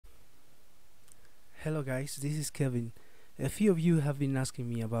Hello guys, this is Kevin. A few of you have been asking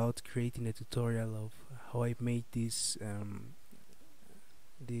me about creating a tutorial of how I made this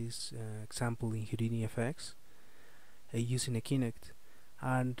example in Houdini FX using a Kinect.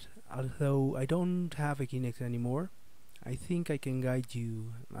 And although I don't have a Kinect anymore, I think I can guide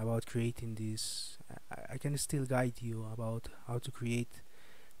you about creating this. I can still guide you about how to create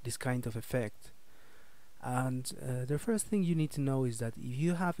this kind of effect. And the first thing you need to know is that if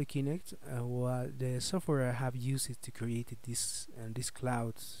you have a Kinect, what the software I have used it to create this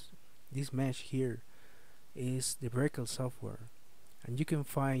clouds, this mesh here, is the Breckle software, and you can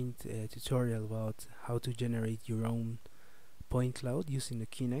find a tutorial about how to generate your own point cloud using the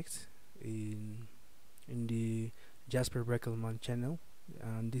Kinect in the Jasper Breckelman channel.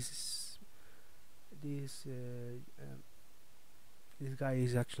 And this this guy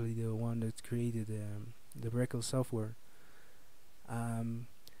is actually the one that created the Breckle software. Um,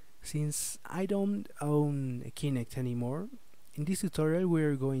 since I don't own a Kinect anymore, in this tutorial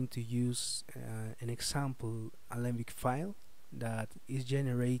we're going to use an example Alembic file that is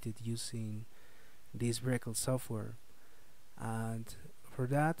generated using this Breckle software. And for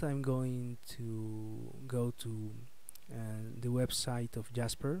that I'm going to go to the website of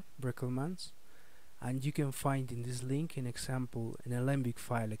Jasper Breckelmans, and you can find in this link an Alembic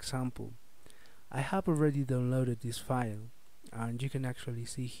file example. I have already downloaded this file, and you can actually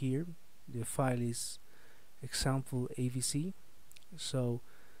see here the file is example AVC. So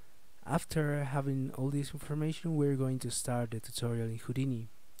after having all this information, we're going to start the tutorial in Houdini.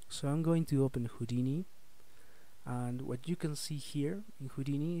 So I'm going to open Houdini, and what you can see here in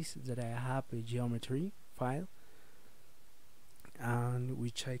Houdini is that I have a geometry file, and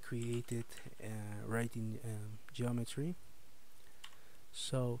which I created right in geometry.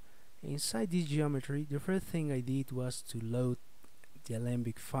 So inside this geometry, the first thing I did was to load the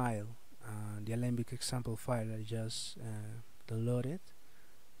Alembic file, the Alembic example file I just downloaded.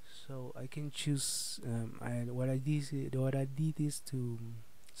 So I can choose. What I did is to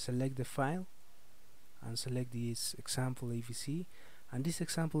select the file and select this example AVC, and this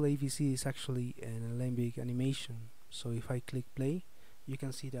example AVC is actually an Alembic animation. So if I click play, you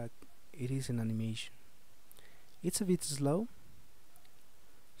can see that it is an animation. It's a bit slow,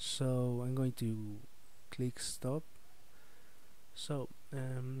 so I'm going to click stop. So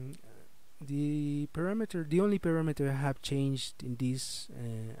the only parameter I have changed in this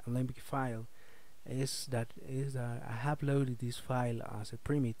Alembic file is that I have loaded this file as a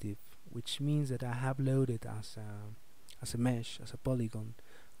primitive, which means that I have loaded as a mesh, as a polygon,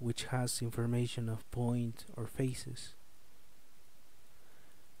 which has information of point or faces.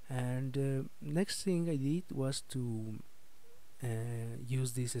 And next thing I did was to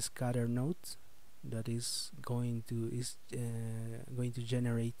use this scatter node that is going to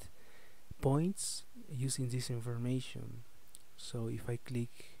generate points using this information. So if I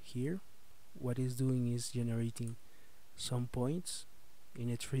click here, what it's doing is generating some points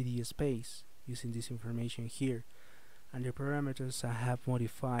in a 3D space using this information here, and the parameters I have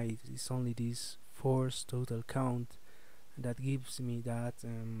modified is only this force total count that gives me that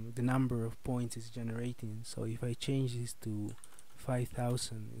the number of points is generating. So if I change this to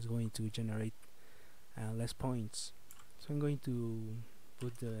 5000, it's going to generate less points. So I'm going to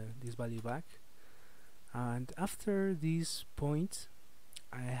put this value back, and after this point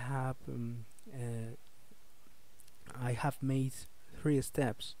I have made 3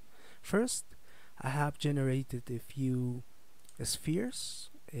 steps. First, I have generated a few spheres,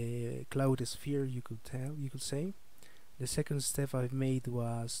 a cloud sphere, you could say. The second step I've made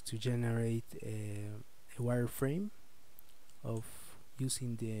was to generate a wireframe of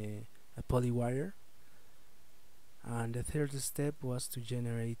using a Polywire, and the third step was to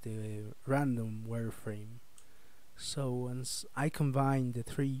generate a random wireframe. So once I combine the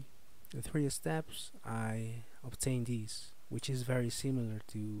three steps, I obtain this, which is very similar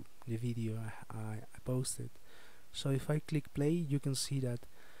to the video I posted. So if I click play, you can see that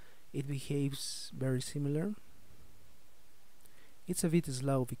it behaves very similar. It's a bit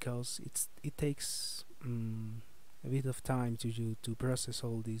slow because it takes a bit of time to process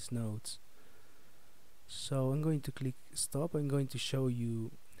all these nodes. So I'm going to click stop. I'm going to show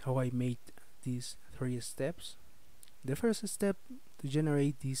you how I made these 3 steps. The first step to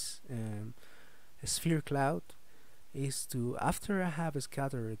generate this sphere cloud is to, after I have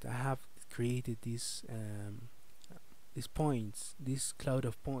scattered, I have created these points, this cloud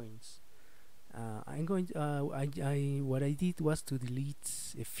of points. I'm going to, what I did was to delete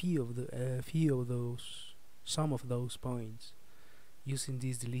some of those points using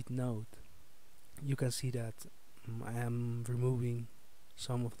this delete node. You can see that I am removing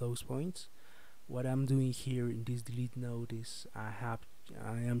some of those points, What I'm doing here in this delete node is I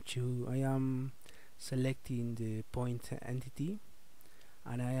am selecting the point entity,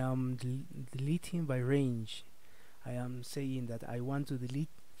 and I am deleting by range. I am saying that I want to delete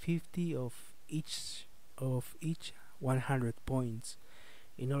 50 of each 100 points.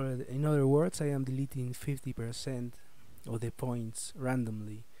 In other words, I am deleting 50% of the points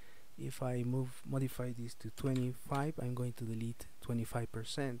randomly. If I modify this to 25, I'm going to delete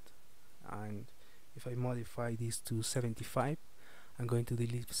 25%, and if I modify this to 75, I'm going to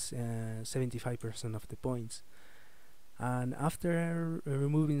delete 75% of the points. And after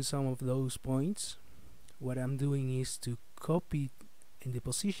removing some of those points, what I'm doing is to copy in the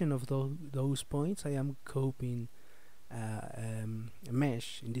position of those points. I am copying a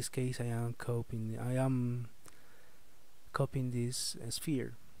mesh. In this case, I am copying this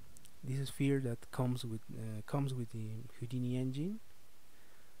sphere. This sphere that comes with the Houdini engine,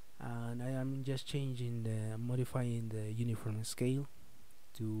 and I am just modifying the uniform scale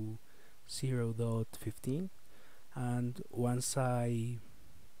to 0.15. And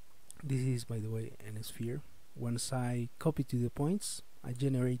this is, by the way, a sphere. Once I copy to the points, I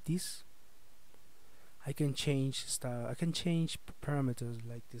generate this. I can change parameters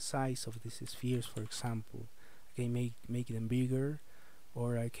like the size of these spheres, for example. I can make them bigger,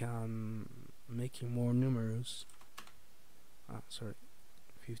 or I can make it more numerous. Sorry,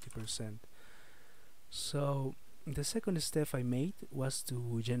 50%. So the second step I made was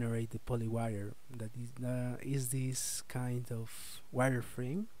to generate the polywire. That is this kind of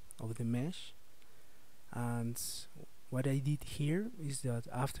wireframe of the mesh. And what I did here is that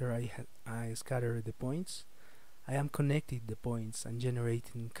after I scattered the points, I am connecting the points and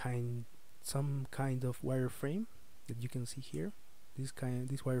generating some kind of wireframe that you can see here. This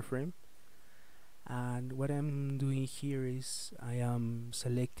wireframe. And what I'm doing here is I am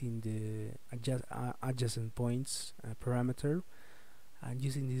selecting the adjacent points parameter, and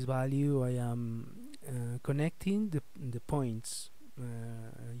using this value I am connecting the points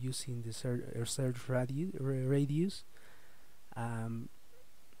using the search radius, and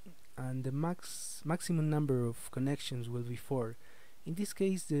the maximum number of connections will be 4. In this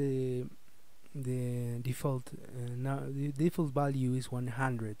case, the default value is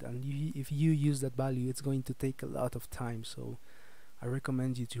 100, and if you use that value, it's going to take a lot of time. So I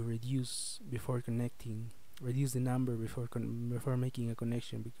recommend you to reduce the number before making a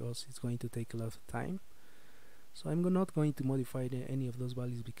connection, because it's going to take a lot of time. So I'm not going to modify any of those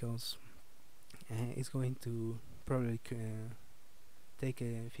values, because it's going to probably take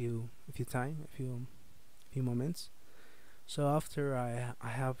a few moments. So after I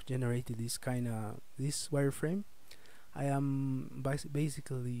have generated this wireframe, I am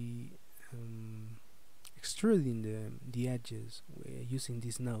basically extruding the edges using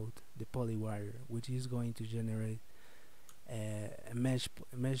this node, the polywire, which is going to generate a mesh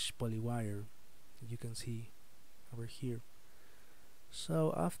polywire that you can see over here.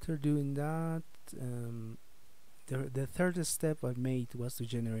 So after doing that, the third step I made was to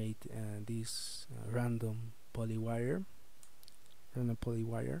generate this random polywire.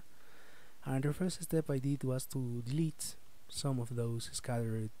 And the first step I did was to delete some of those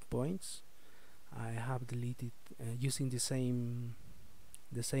scattered points. I have deleted using the same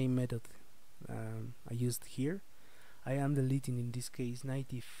method I used here. I am deleting, in this case,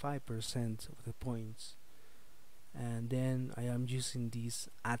 95% of the points, and then I am using this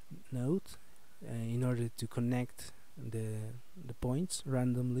add node in order to connect the points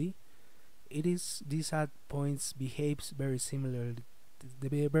randomly. This add points behaves very similarly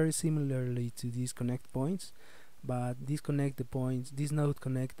to these connect points, but this node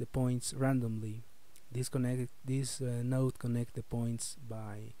connect the points randomly. This node connect the points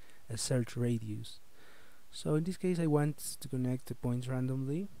by a search radius. So in this case, I want to connect the points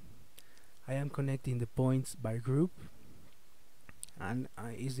randomly. I am connecting the points by group, and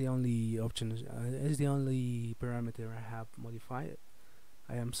is the only option. Is the only parameter I have modified.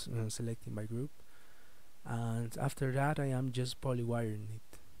 I am selecting by group, and after that I am just polywiring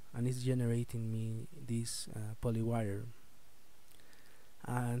it, and it's generating me this polywire.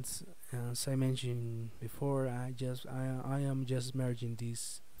 And as I mentioned before, I am just merging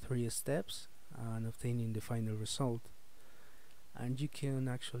these 3 steps and obtaining the final result. And you can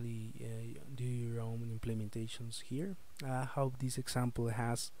actually do your own implementations here. I hope this example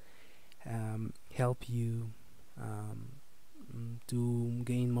has helped you to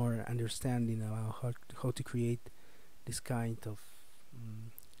gain more understanding about how to create this kind of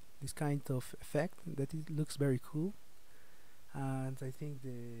effect that it looks very cool. And I think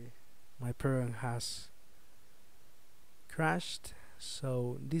my program has crashed,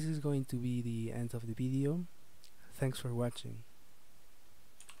 So this is going to be the end of the video. Thanks for watching.